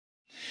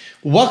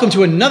Welcome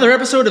to another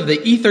episode of the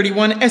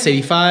E31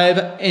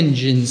 S85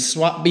 engine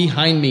swap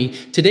behind me.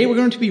 Today we're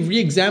going to be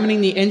re-examining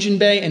the engine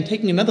bay and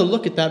taking another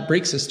look at that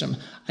brake system.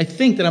 I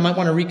think that I might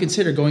want to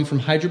reconsider going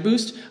from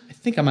hydroboost. I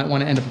think I might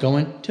want to end up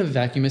going to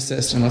vacuum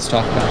assist, and let's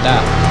talk about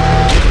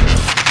that.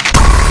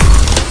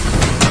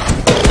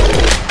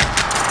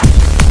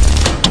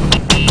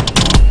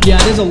 Yeah,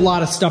 there's a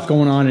lot of stuff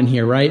going on in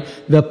here, right?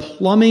 The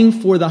plumbing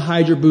for the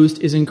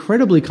hydroboost is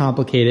incredibly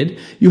complicated.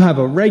 You have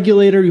a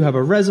regulator, you have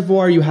a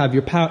reservoir, you have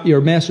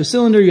your master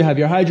cylinder, you have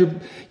your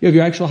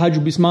actual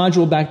hydroboost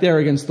module back there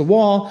against the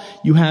wall.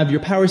 You have your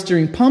power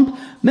steering pump.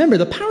 Remember,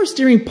 the power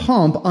steering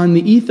pump on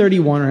the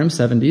E31 or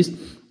M70s,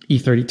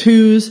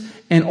 E32s,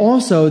 and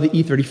also the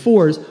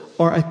E34s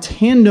are a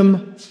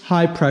tandem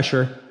high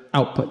pressure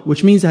output,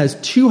 which means it has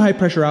two high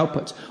pressure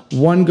outputs.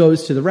 One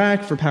goes to the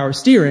rack for power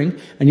steering,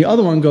 and the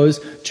other one goes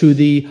to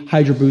the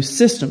hydroboost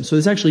system. So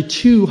there's actually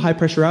two high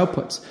pressure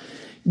outputs.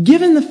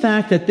 Given the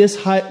fact that this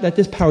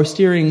power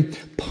steering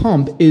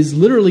pump is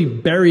literally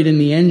buried in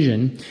the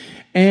engine,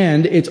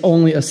 and it's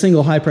only a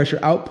single high pressure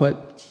output,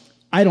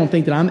 I don't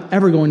think that I'm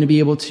ever going to be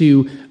able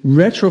to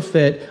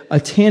retrofit a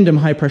tandem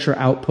high pressure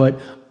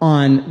output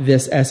on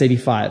this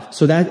S85.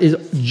 So that is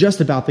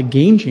just about the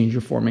game changer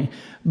for me.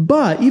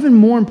 But even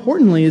more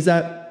importantly is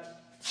that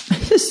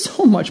there's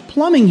so much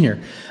plumbing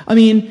here. I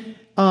mean,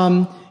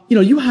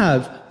 you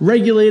have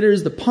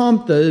regulators, the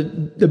pump,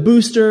 the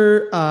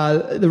booster,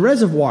 the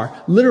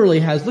reservoir literally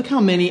has, look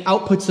how many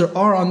outputs there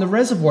are on the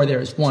reservoir.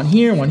 There's one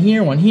here, one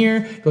here, one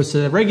here, goes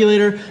to the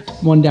regulator,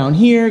 one down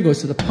here,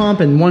 goes to the pump,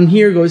 and one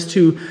here goes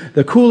to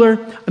the cooler.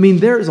 I mean,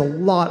 there is a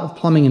lot of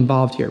plumbing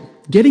involved here.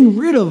 Getting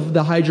rid of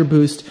the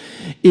hydroboost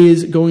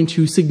is going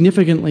to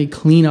significantly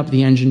clean up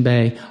the engine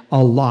bay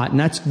a lot, and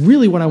that's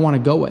really what I want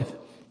to go with.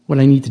 What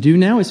I need to do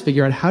now is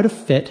figure out how to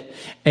fit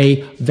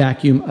a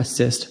vacuum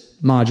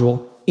assist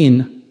module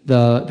in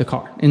the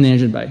car, in the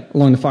engine bay,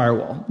 along the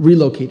firewall,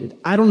 relocated.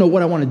 I don't know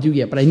what I want to do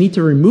yet, but I need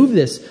to remove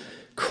this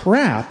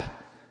crap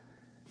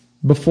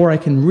before I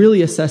can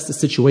really assess the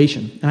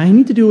situation. And I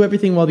need to do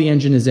everything while the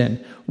engine is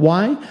in.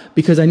 Why?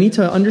 Because I need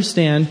to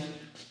understand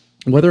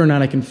whether or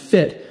not I can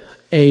fit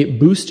a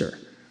booster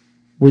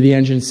where the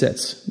engine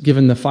sits,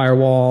 given the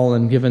firewall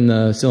and given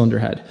the cylinder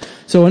head.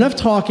 So enough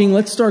talking,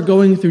 let's start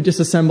going through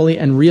disassembly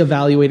and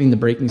reevaluating the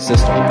braking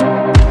system.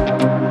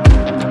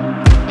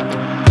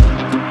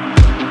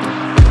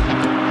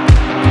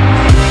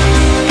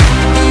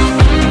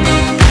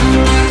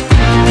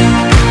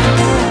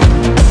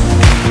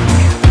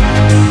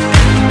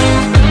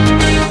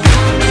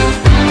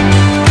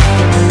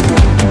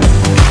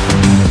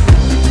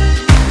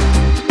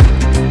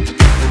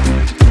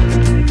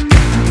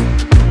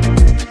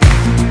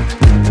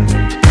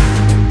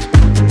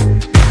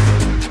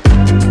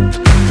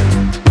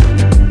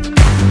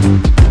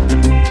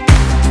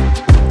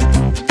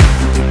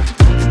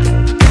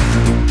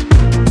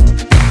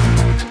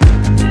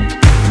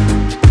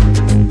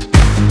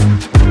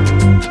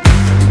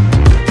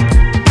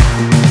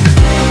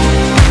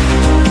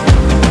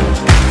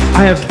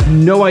 I have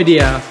no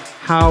idea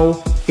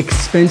how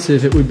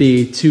expensive it would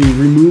be to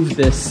remove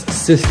this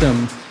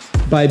system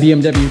by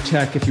BMW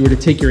tech if you were to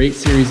take your 8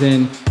 Series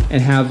in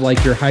and have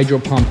like your hydro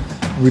pump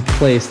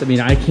replaced. I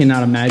mean, I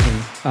cannot imagine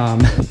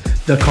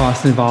the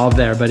cost involved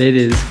there, but it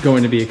is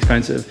going to be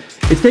expensive.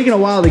 It's taken a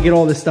while to get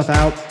all this stuff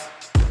out.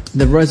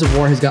 The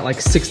reservoir has got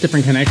like 6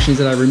 different connections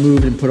that I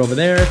removed and put over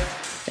there.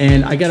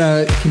 And I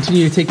gotta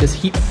continue to take this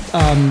heat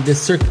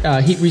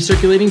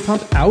recirculating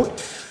pump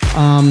out.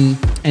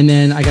 And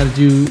then I got to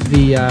do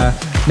the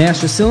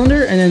master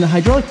cylinder, and then the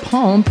hydraulic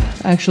pump,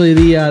 actually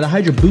the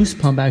hydro boost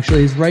pump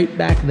actually is right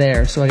back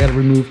there, so I got to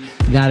remove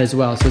that as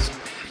well. So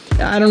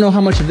I don't know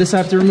how much of this I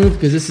have to remove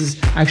because this is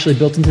actually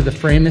built into the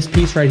frame, this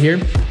piece right here.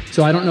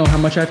 So I don't know how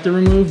much I have to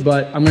remove,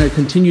 but I'm going to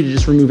continue to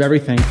just remove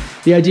everything.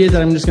 The idea is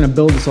that I'm just going to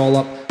build this all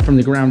up from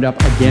the ground up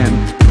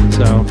again.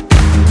 So.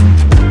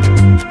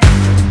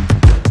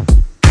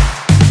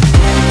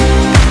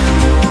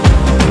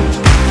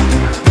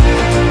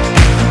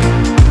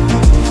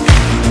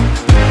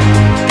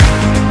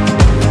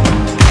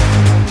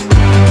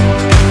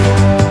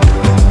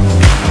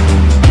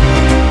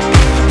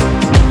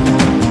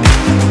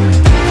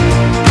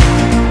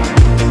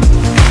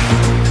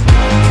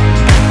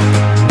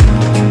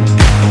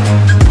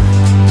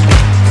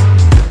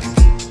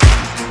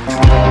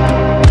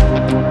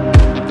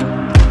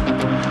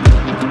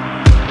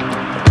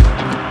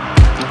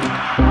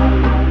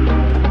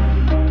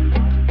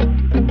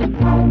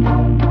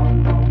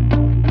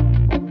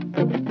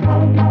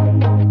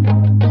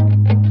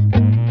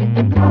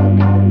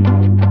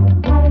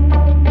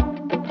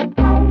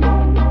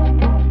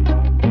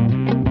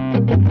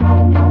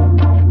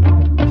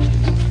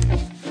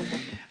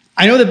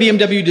 I know that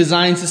BMW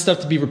designs this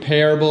stuff to be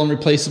repairable and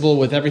replaceable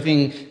with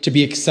everything to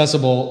be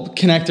accessible,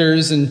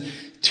 connectors and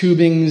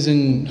tubings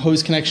and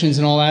hose connections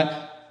and all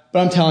that.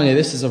 But I'm telling you,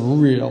 this is a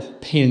real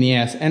pain in the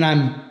ass. And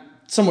I'm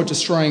somewhat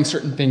destroying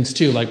certain things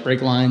too, like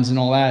brake lines and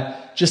all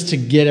that, just to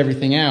get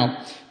everything out.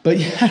 But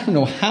I don't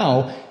know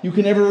how you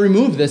can ever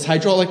remove this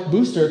hydraulic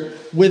booster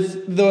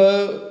with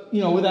the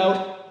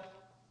without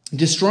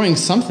destroying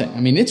something. I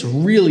mean, it's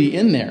really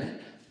in there.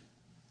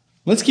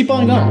 Let's keep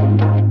on going.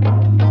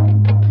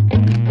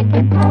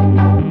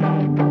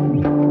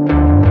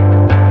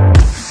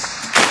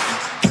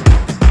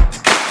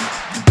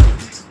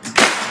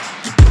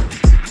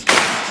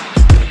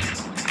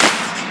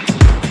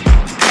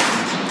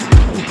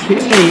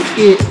 Okay,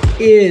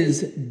 it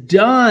is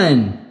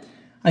done.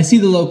 I see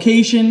the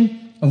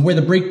location of where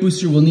the brake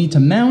booster will need to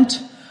mount.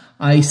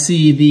 I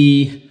see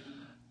the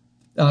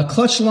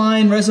clutch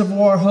line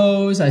reservoir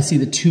hose. I see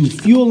the 2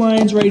 fuel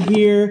lines right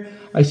here.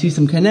 I see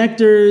some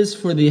connectors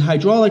for the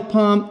hydraulic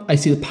pump. I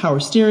see the power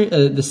steering,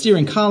 the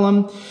steering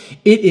column.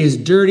 It is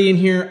dirty in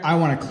here. I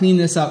want to clean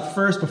this up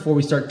first before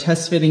we start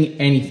test fitting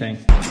anything.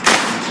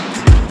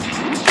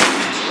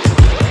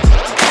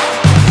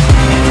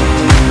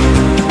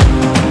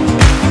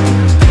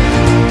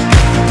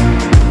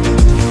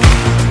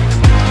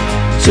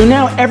 So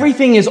now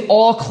everything is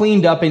all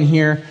cleaned up in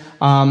here,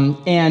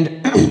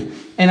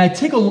 and I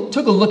took a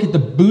look at the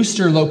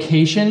booster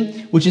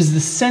location, which is the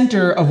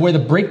center of where the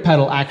brake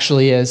pedal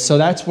actually is. So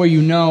that's where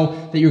you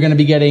know that you're going to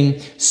be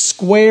getting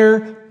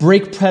square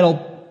brake pedal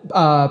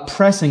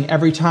pressing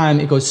every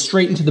time it goes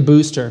straight into the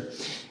booster.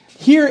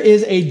 Here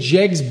is a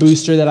Jegs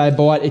booster that I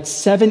bought. It's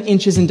 7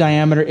 inches in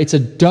diameter. It's a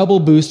double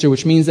booster,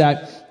 which means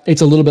that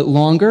it's a little bit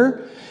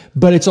longer,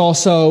 but it's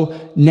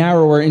also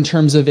narrower in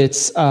terms of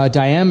its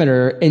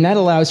diameter, and that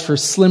allows for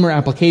slimmer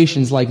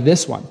applications like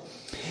this one.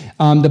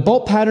 The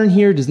bolt pattern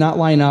here does not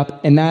line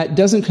up, and that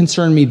doesn't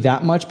concern me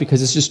that much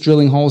because it's just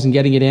drilling holes and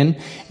getting it in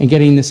and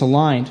getting this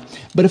aligned.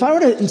 But if I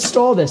were to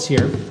install this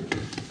here,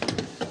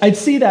 I'd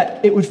see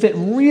that it would fit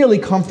really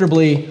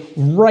comfortably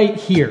right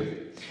here.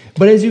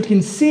 But as you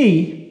can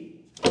see,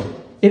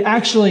 it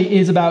actually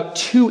is about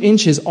 2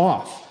 inches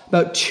off,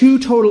 about 2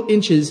 total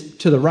inches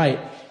to the right.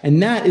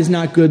 And that is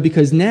not good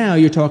because now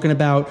you're talking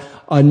about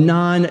a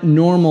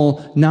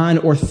non-normal,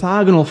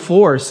 non-orthogonal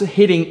force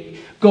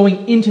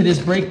going into this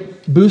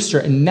brake booster,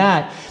 and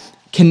that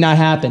cannot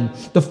happen.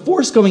 The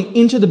force going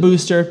into the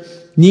booster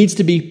needs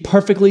to be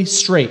perfectly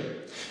straight.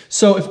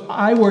 So if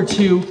I were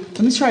to,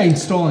 let me try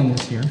installing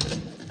this here.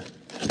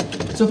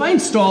 So if I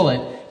install it,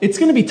 it's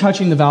going to be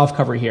touching the valve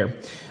cover here.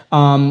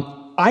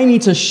 I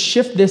need to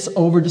shift this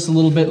over just a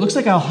little bit. It looks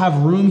like I'll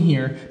have room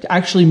here to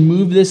actually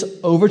move this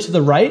over to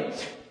the right.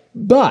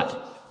 But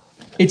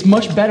it's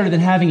much better than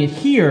having it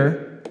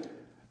here,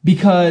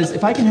 because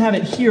if I can have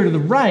it here to the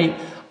right,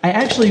 I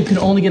actually can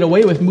only get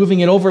away with moving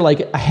it over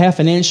like a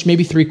 1/2 inch,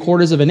 maybe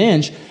 3/4 of an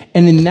inch.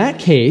 And in that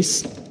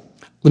case,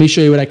 let me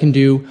show you what I can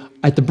do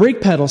at the brake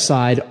pedal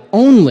side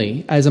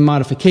only as a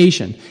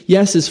modification.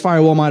 Yes, as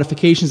firewall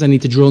modifications, I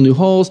need to drill new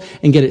holes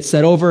and get it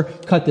set over,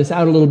 cut this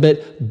out a little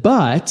bit,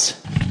 but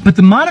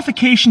the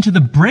modification to the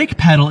brake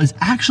pedal is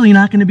actually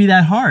not going to be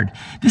that hard.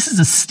 This is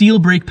a steel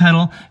brake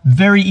pedal,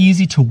 very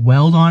easy to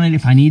weld on it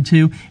if I need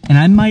to, and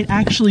I might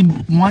actually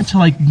want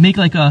to make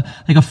like a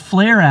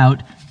flare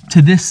out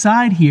to this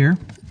side here.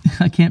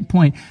 I can't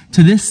point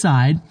to this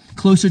side,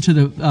 closer to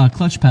the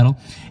clutch pedal,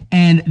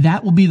 and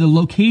that will be the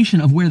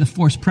location of where the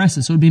force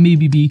presses. So it would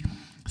maybe be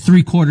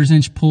 3/4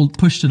 inch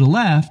pushed to the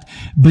left,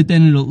 but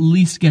then it'll at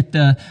least get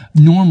the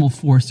normal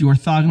force, the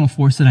orthogonal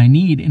force that I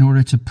need in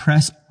order to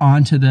press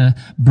onto the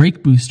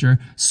brake booster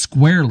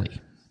squarely.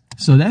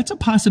 So that's a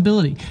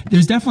possibility.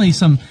 There's definitely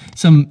some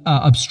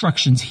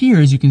obstructions here,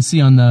 as you can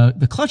see on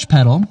the clutch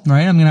pedal,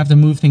 right? I'm gonna have to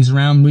move things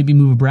around, maybe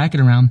move a bracket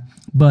around,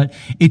 but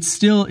it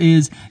still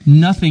is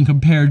nothing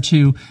compared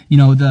to,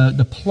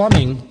 the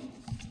plumbing,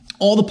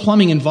 all the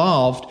plumbing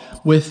involved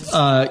with,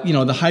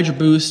 the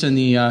hydroboost and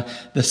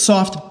the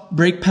soft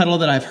brake pedal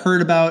that I've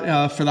heard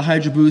about for the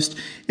hydroboost.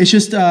 It's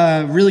just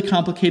a really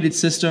complicated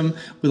system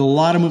with a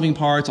lot of moving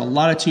parts, a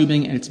lot of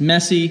tubing, and it's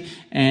messy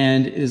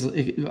and is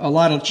a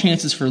lot of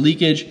chances for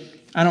leakage.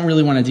 I don't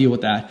really want to deal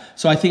with that.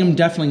 So I think I'm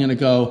definitely going to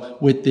go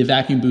with the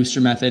vacuum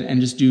booster method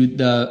and just do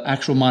the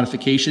actual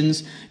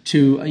modifications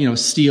to,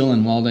 steel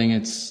and welding.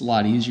 It's a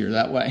lot easier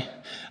that way.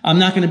 I'm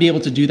not going to be able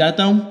to do that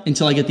though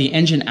until I get the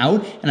engine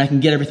out and I can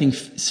get everything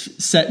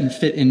set and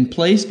fit in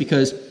place,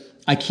 because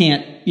I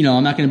can't,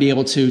 I'm not going to be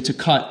able to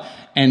cut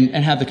and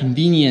have the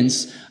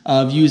convenience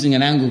of using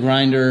an angle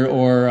grinder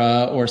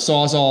or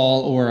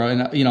Sawzall or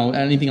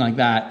anything like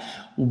that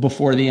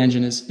before the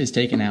engine is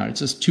taken out.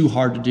 It's just too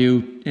hard to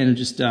do, and it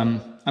just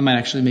I might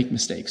actually make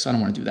mistakes. So I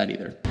don't want to do that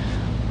either.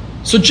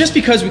 So just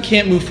because we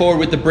can't move forward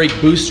with the brake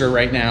booster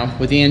right now,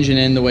 with the engine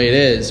in the way it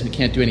is, we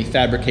can't do any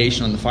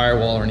fabrication on the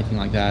firewall or anything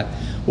like that.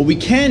 What we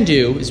can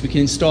do is we can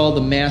install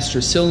the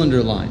master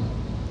cylinder line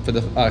for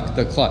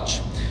the clutch.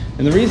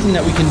 And the reason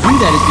that we can do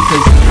that is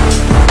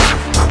because